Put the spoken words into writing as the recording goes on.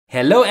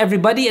Hello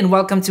everybody and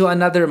welcome to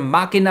another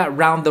Makina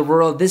Round the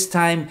World. This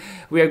time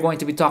we are going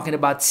to be talking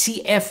about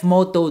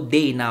CFMOTO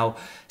Day. Now,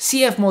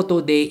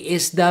 CFMOTO Day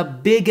is the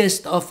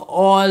biggest of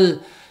all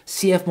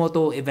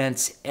CFMOTO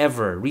events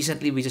ever.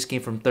 Recently we just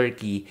came from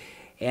Turkey,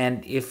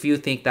 and if you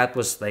think that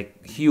was like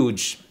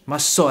huge,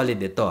 mas solid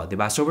ito,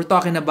 diba? So we're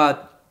talking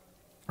about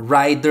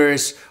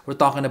riders, we're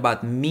talking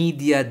about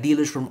media,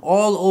 dealers from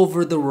all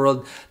over the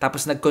world.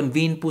 Tapos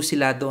nag-convene po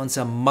sila doon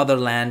sa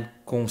motherland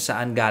kung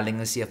saan galing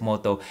ng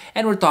CFMOTO.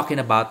 And we're talking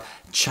about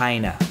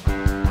China.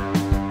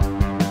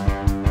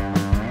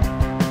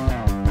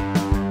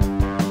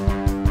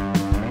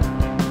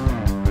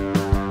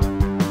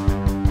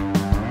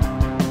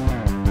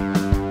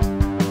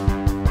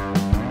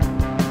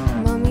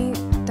 Mommy,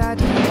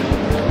 Daddy.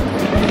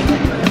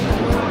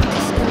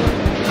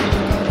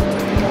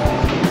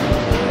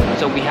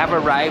 So we have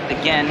arrived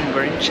again.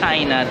 We're in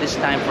China, this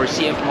time for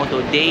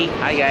CFMOTO Day.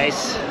 Hi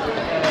guys.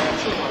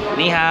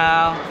 Ni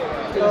hao.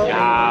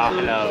 Ciao,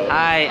 hello.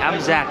 Hi, I'm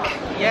Zach.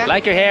 Yeah.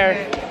 Like your hair.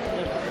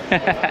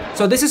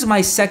 So this is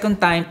my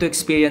second time to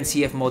experience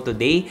CFMOTO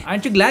Day.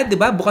 Aren't you glad,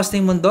 diba? Bukas na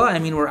yung mundo. I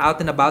mean, we're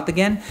out and about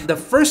again. The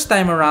first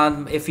time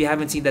around, if you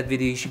haven't seen that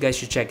video, you guys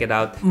should check it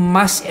out.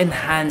 Mas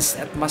enhanced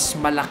at mas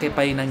malaki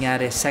pa yung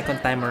nangyari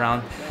second time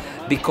around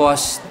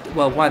because,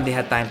 well, one, they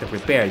had time to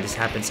prepare. This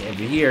happens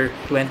every year.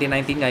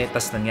 2019 nga,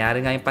 tapos nangyari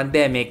nga yung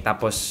pandemic,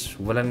 tapos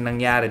walang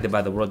nangyari,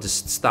 diba? The world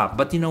just stopped.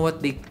 But you know what?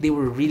 They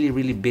were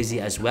really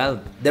busy as well.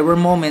 There were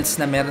moments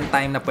na meron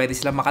time na pwede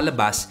sila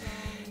makalabas.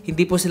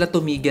 Hindi po sila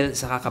tumigil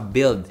sa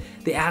kaka-build.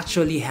 They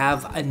actually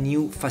have a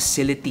new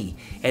facility.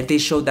 And they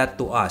showed that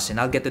to us.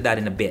 And I'll get to that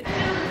in a bit.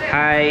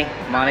 Hi,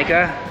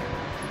 Monica.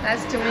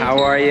 Nice to meet you.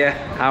 How are you?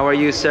 How are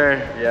you,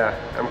 sir? Yeah,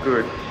 I'm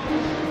good.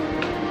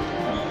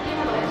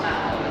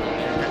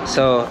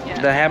 So,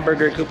 the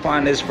hamburger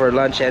coupon is for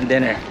lunch and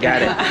dinner.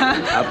 Got it.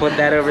 I'll put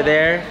that over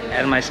there.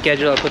 And my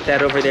schedule, I'll put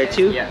that over there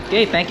too. Yeah.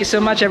 Okay, thank you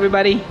so much,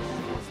 everybody.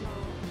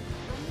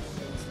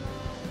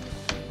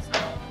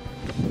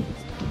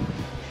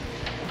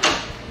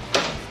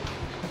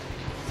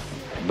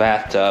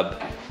 Bathtub.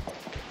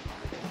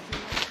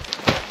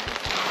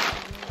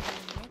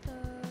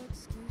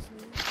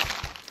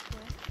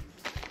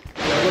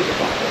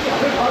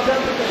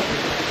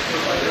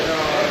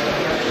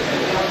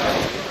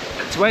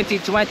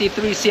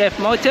 ...2023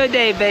 CFMOTO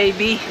Day,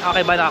 baby!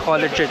 Okay ba?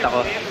 Naka-collared shirt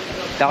ako.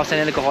 Hindi ako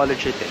sanay nagko-collared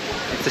shirt eh.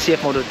 It's a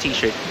CFMOTO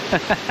t-shirt.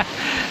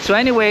 So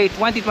anyway,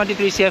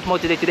 2023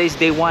 CFMOTO Day. Today is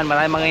day 1.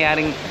 Maraming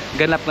mangyayaring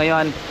ganap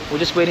ngayon.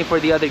 We're just waiting for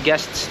the other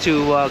guests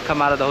to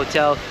come out of the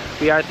hotel.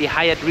 We are at the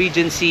Hyatt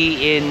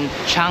Regency in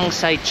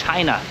Changsha,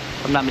 China,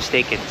 if I'm not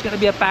mistaken. It's gonna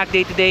be a packed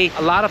day today.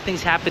 A lot of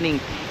things happening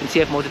in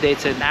CFMOTO Day.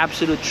 It's an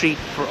absolute treat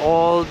for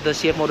all the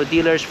CFMOTO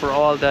dealers, for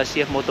all the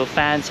CFMOTO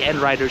fans and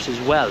riders as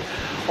well.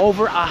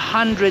 Over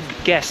 100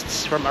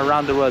 guests from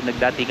around the world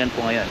nagdatingan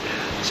po ngayon.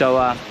 So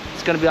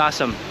it's gonna be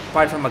awesome.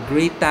 Apart from a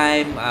great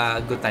time,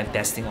 good time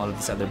testing all of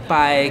these other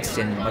bikes,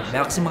 and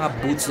meron kasi mga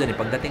booths doon eh.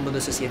 Pagdating mo doon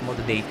sa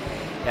CFMOTO Day,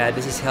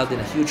 this is held in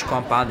a huge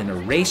compound in a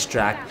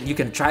racetrack. You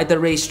can try the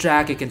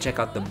racetrack, you can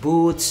check out the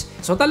booths.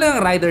 So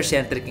talagang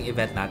rider-centric yung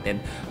event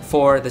natin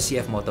for the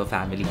CFMOTO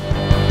family.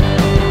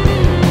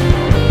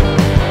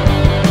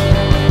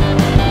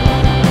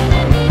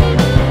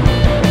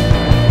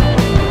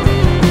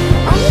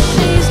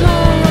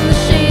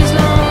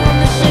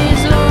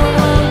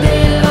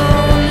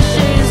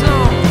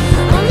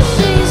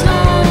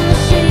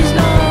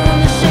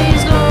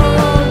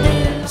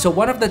 So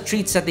one of the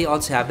treats that they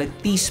also have,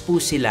 nag-tease po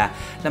sila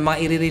na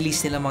mga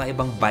i-release nila mga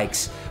ibang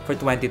bikes for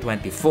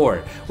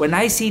 2024. When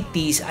I say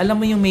tease, alam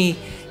mo yung may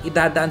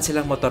idadaan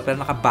silang motor pero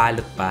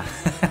nakabalot pa.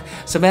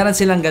 So meron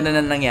silang ganun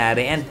na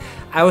nangyari. And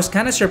I was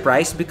kind of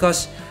surprised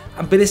because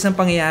ang bilis ng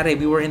pangyayari.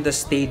 We were in the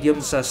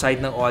stadium sa side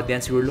ng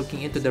audience. We were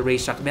looking into the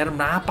racetrack. Meron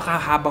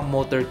napakahabang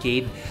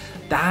motorcade.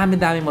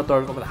 Dami-dami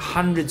motor,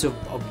 hundreds of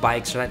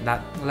bikes, right?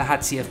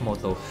 Lahat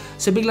CFMOTO.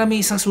 So biglang may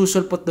isang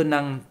susulpot doon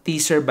ng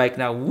teaser bike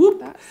na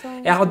whoop!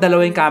 Ako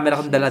dalawa yung camera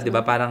kong dala, di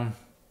ba? Parang,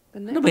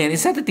 ano ba yan?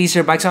 Is that a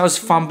teaser bike? So I was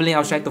fumbling,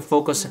 I was trying to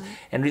focus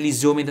and really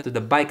zoom into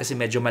the bike kasi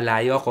medyo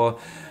malayo ako.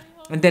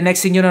 And then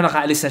next thing you know,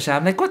 nakaalis na siya.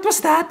 I'm like, what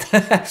was that?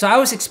 So I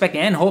was expecting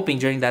and hoping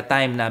during that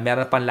time na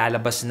meron pang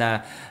lalabas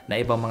na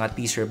ibang mga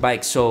teaser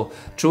bikes. So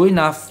true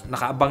enough,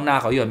 nakaabang na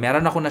ako. Yun,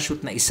 meron ako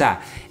na-shoot na isa.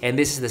 And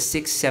this is the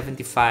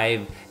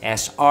 675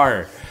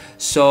 SR.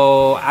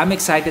 So I'm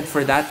excited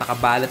for that.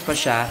 Nakabalot pa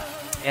siya.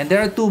 And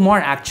there are two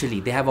more actually.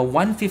 They have a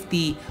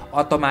 150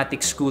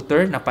 automatic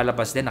scooter na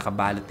palabas din.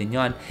 Nakabalot din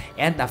yon.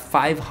 And a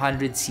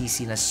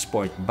 500cc na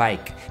sport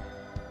bike.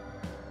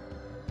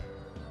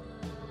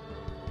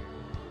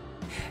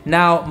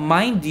 Now,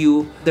 mind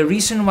you, the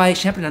reason why,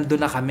 syempre,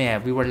 nandun na kami.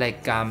 We were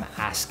like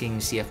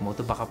asking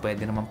CFMOTO, baka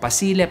pwede naman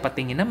pasile,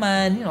 patingin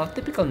naman, you know,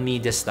 typical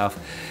media stuff.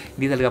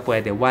 Hindi talaga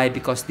pwede. Why?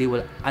 Because they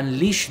will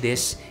unleash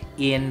this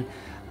in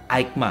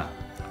EICMA.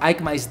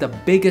 EICMA is the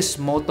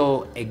biggest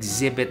moto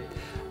exhibit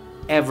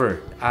ever.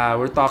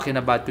 We're talking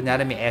about,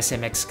 kunyari may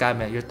SMX ka,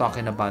 you're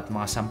talking about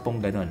mga 10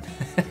 ganun.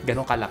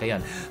 Ganun kalaki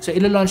yun. So,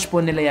 ilo-launch po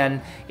nila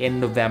yan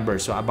in November.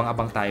 So,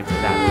 abang-abang tayo for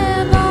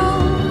that.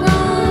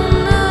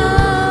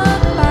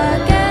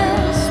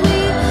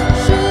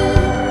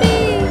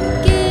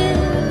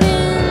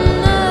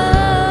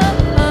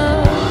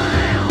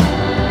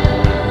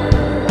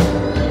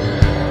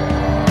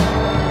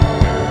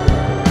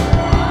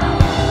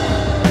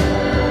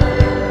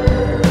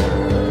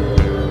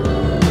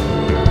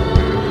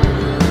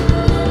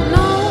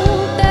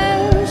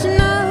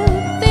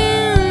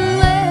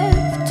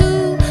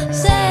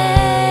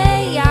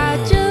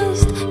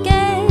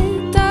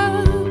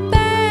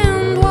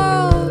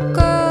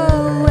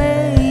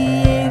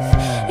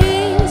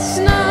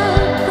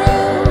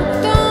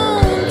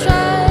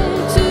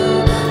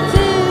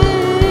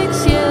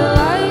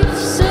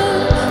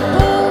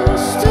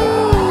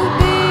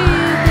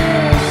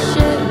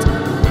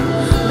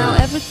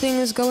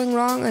 everything is going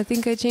wrong. I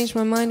think I changed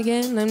my mind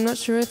again. I'm not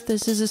sure if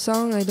this is a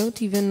song. I don't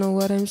even know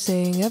what I'm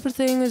saying.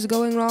 Everything is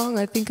going wrong.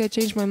 I think I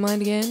changed my mind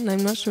again.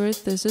 I'm not sure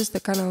if this is the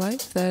kind of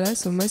life that I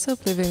saw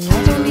myself living.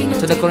 I don't need no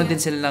So nagkaroon din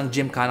sila ng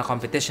gymkhana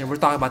competition. We're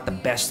talking about the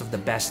best of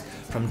the best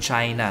from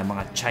China.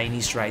 Mga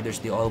Chinese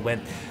riders, they all went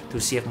to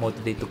CFMO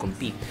today to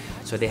compete.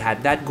 So they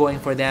had that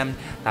going for them.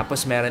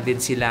 Tapos meron din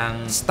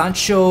silang stunt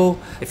show.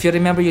 If you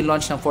remember yung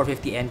launch ng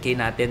 450NK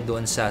natin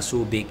doon sa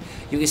Subic,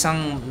 yung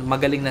isang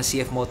magaling na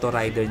CFMOTO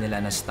rider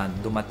nila na stunt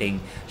dumating.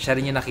 Siya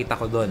rin yung nakita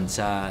ko doon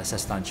sa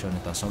stunt show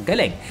nito. So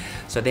galing.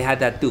 So they had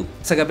that too.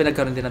 Sa gabi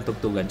nagkaroon din ng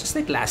tugtugan, just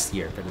like last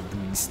year. Pero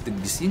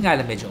yung nga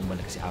lang medyo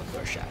umulan kasi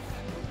outdoor siya.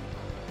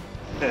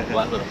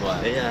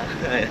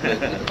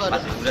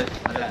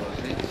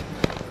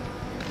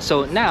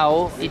 So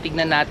now,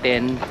 itignan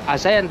natin,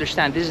 as I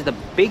understand, this is the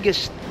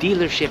biggest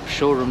dealership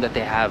showroom that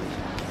they have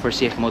for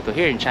CFMOTO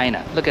here in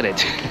China. Look at it.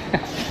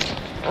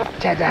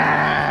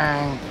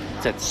 Ta-da!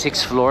 It's at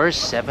 6 floors,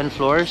 7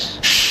 floors.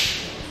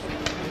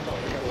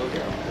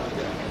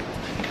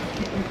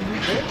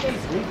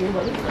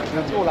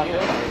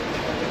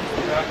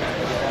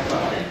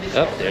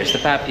 Oh, there's the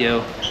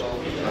patio.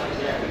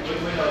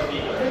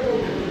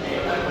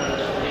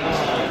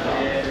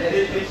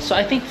 So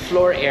I think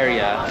floor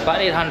area,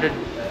 about 800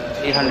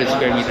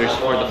 square meters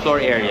for the floor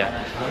area.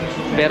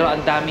 Pero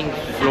ang daming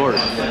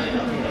floors.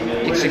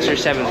 I think 6 or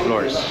 7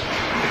 floors.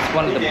 It's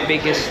one of the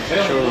biggest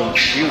showrooms.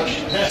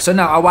 Huge. So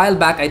now, a while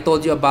back, I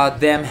told you about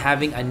them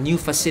having a new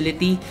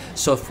facility.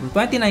 So from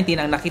 2019,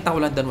 ang nakita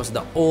ko lang doon was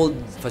the old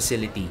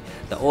facility,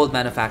 the old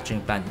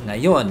manufacturing plant.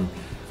 Ngayon,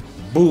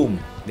 boom!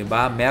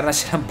 Diba? Meron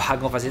silang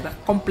bagong facility.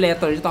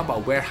 Kompleto. You talk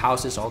about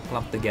warehouses all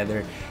clumped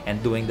together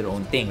and doing their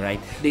own thing, right?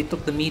 They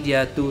took the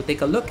media to take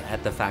a look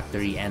at the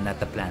factory and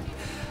at the plant.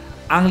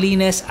 Ang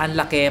linis, ang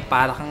laki,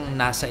 parang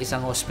nasa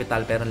isang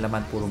hospital pero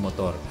laman puro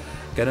motor.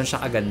 Ganun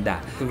siya kaganda.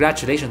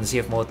 Congratulations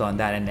to CFMOTO on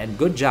that, and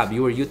good job.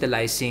 You were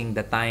utilizing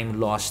the time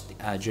lost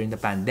during the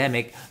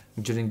pandemic,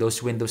 during those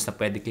windows na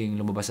pwede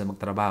kayong lumabas na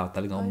magtrabaho.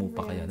 Talagang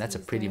umupa kayo. That's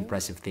a pretty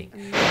impressive thing.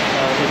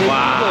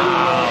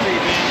 Wow!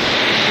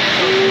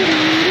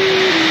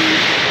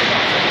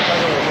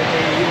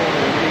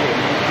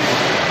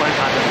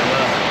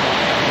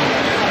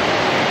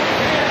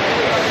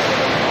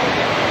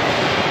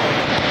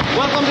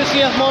 Welcome to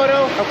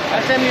CFMOTO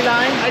assembly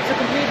line. It's a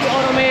completely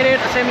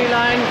automated assembly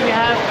line. We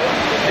have.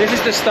 This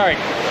is the start.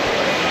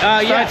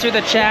 Starts with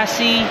the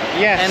chassis,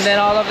 Yes. and then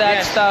all of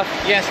that stuff.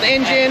 Yes, the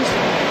engines.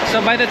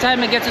 So by the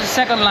time it gets to the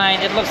second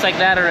line, it looks like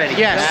that already.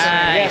 Yes.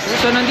 Nice. Yes.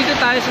 So nandito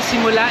tayo sa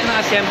simula ng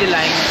assembly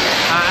line.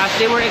 As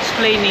they were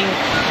explaining,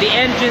 the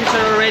engines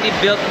are already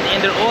built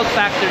in their old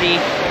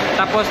factory.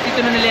 Tapos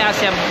dito na nila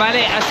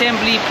bale,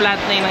 assembly plant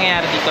na yung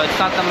nangyayari dito.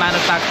 It's not the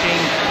manufacturing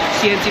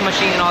CNC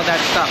machine and all that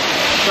stuff.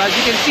 So as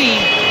you can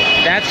see,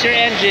 that's your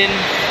engine.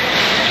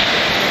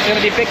 It's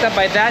gonna be picked up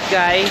by that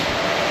guy.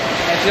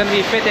 It's going to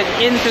be fitted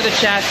into the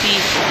chassis,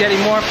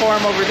 getting more form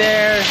over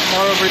there,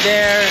 more over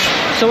there.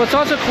 So what's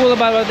also cool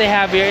about what they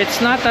have here, it's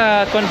not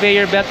a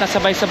conveyor belt na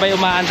sabay-sabay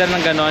umaandar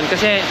ng ganon.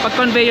 Kasi pag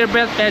conveyor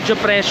belt, medyo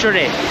pressure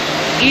eh.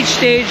 Each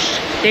stage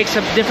takes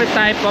a different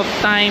type of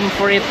time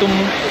for it to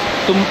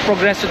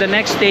progress to the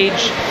next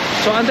stage.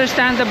 So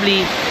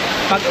understandably,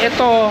 pag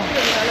ito,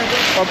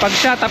 o pag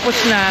siya tapos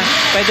na,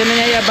 pwede na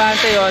niya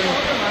i-abante yun,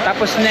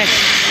 tapos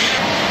next.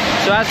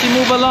 So as you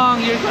move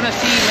along, you're gonna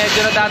see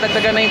medyo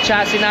nadadagdagan na yung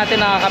chassis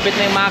natin, nakakabit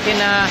na yung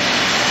makina,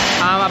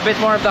 a bit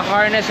more of the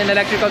harness and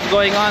electricals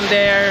going on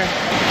there.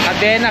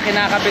 Cadena,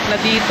 kinakabit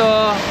na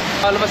dito.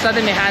 All of a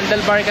sudden, may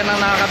handlebar ka nang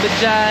nakakabit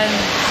dyan.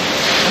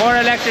 More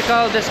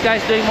electrical, this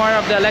guy's doing more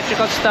of the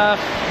electrical stuff.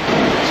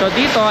 So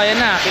dito, ayan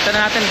na, kita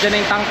na natin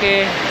dyan yung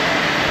tangke.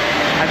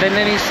 And then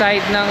yung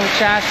side ng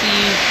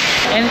chassis.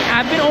 And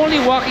I've been only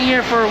walking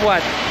here for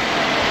what?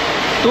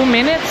 2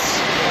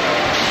 minutes?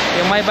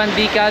 Yung may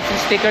bandicals and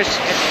stickers,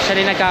 siya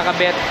rin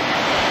nagkakabit.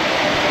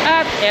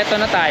 At eto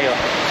na tayo.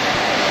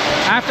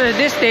 After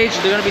this stage,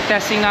 they're gonna be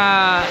testing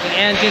yung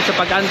engine sa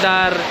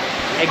pag-andar,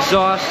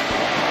 exhaust,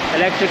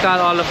 electrical,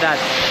 all of that.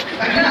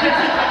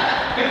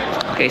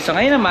 Okay, so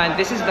ngayon naman,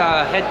 this is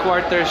the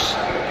headquarters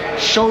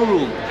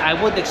showroom. I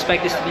would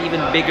expect this to be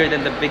even bigger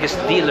than the biggest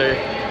dealer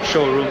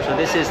showroom. So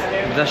this is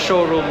the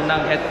showroom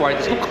ng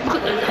headquarters. Look,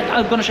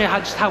 I'm gonna show you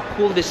just how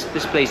cool this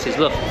place is.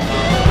 Look.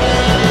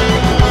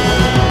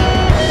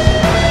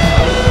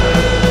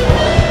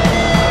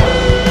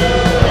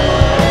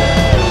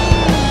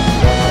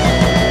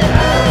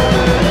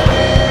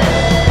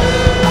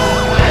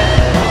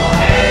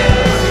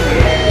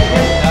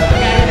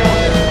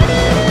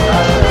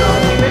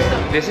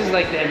 This is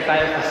like the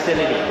entire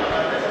facility.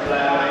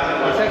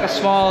 It's like a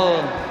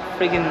small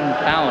friggin'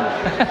 town.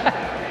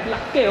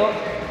 Laki oh.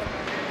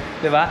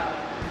 Diba?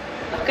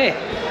 Laki.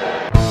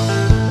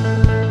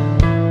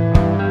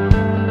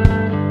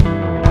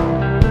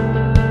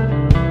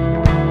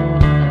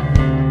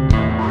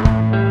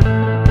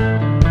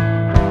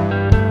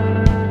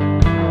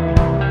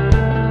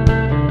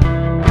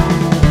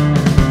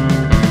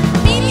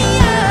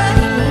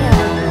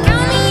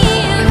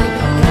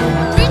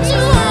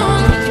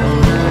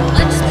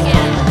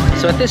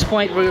 So at this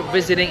point, we're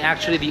visiting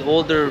actually the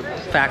older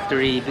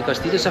factory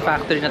because dito sa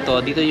factory na to,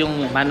 dito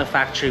yung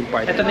manufacturing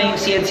part. Ito na yung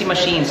CNC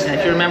machines. And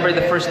if you remember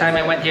the first time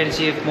I went here in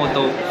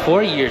CFMOTO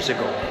 4 years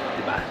ago,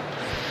 diba?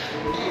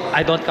 I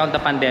don't count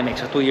the pandemic,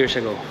 so 2 years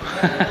ago.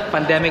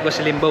 Pandemic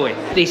was limbo eh.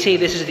 They say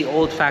this is the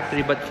old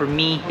factory, but for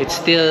me, it's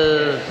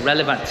still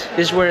relevant.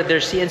 This is where their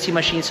CNC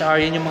machines are.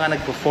 Yun yung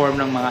mga nagperform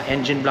ng mga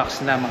engine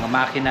blocks na, mga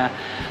makina,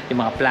 yung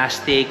mga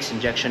plastics,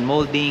 injection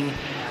molding.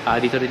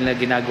 Dito rin nila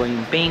ginagawa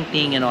yung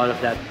painting and all of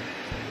that.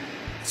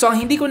 So,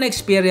 ang hindi ko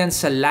na-experience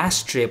sa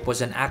last trip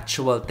was an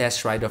actual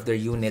test ride of their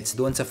units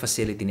doon sa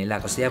facility nila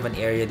because they have an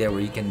area there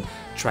where you can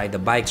try the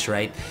bikes,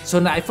 right? So,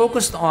 I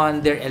focused on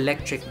their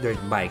electric dirt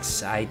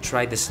bikes. I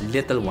tried this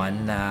little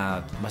one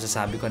na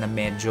masasabi ko na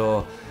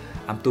medyo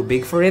I'm too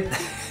big for it.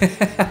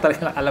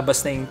 Talagang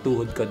nakalabas na yung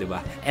tuhod ko, di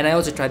ba? And I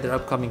also tried their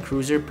upcoming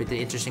cruiser,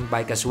 pretty interesting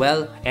bike as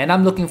well. And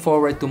I'm looking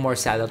forward to more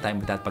saddle time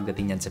with that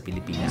pagdating yan sa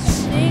Pilipinas.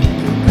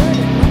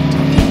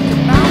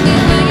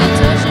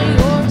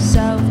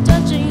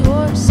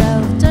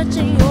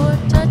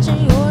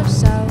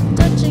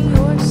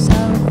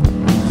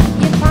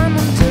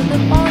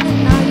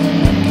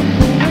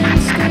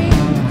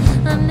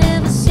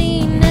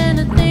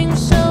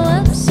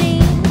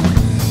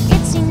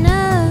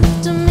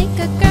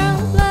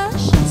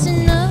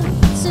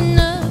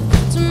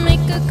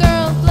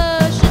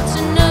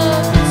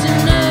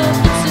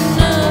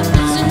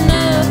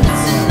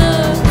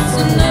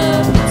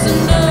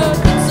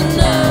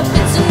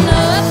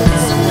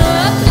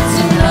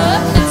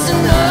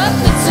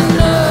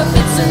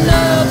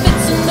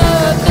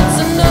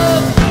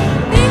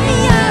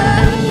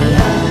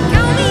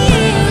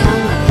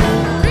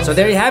 So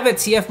there you have it,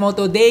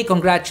 CFMOTO Day.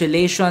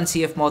 Congratulations,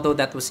 CFMOTO.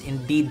 That was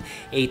indeed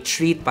a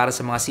treat para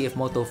sa mga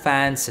CFMOTO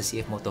fans, sa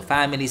CFMOTO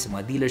family, sa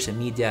mga dealers, sa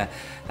media.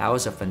 That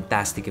was a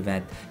fantastic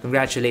event.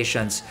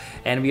 Congratulations.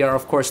 And we are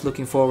of course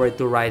looking forward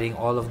to riding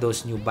all of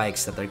those new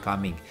bikes that are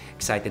coming.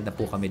 Excited na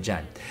po kami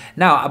dyan.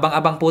 Now,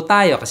 abang-abang po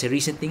tayo kasi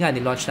recently nga,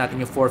 nilaunch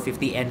natin yung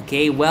 450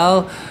 NK.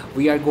 Well,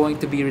 we are going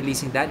to be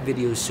releasing that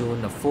video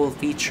soon, a full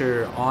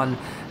feature on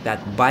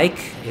that bike.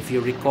 If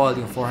you recall,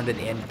 yung 400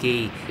 NK,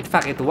 in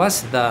fact, it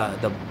was the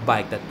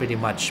bike that pretty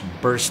much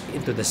burst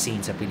into the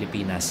scene sa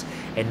Pilipinas.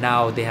 And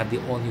now, they have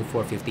the all-new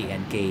 450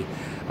 NK.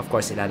 Of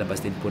course,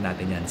 ilalabas din po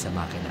natin yan sa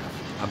makina.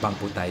 Abang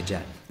po tayo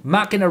dyan.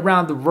 Makina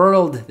around the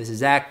world. This is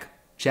Zach.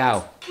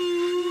 Ciao.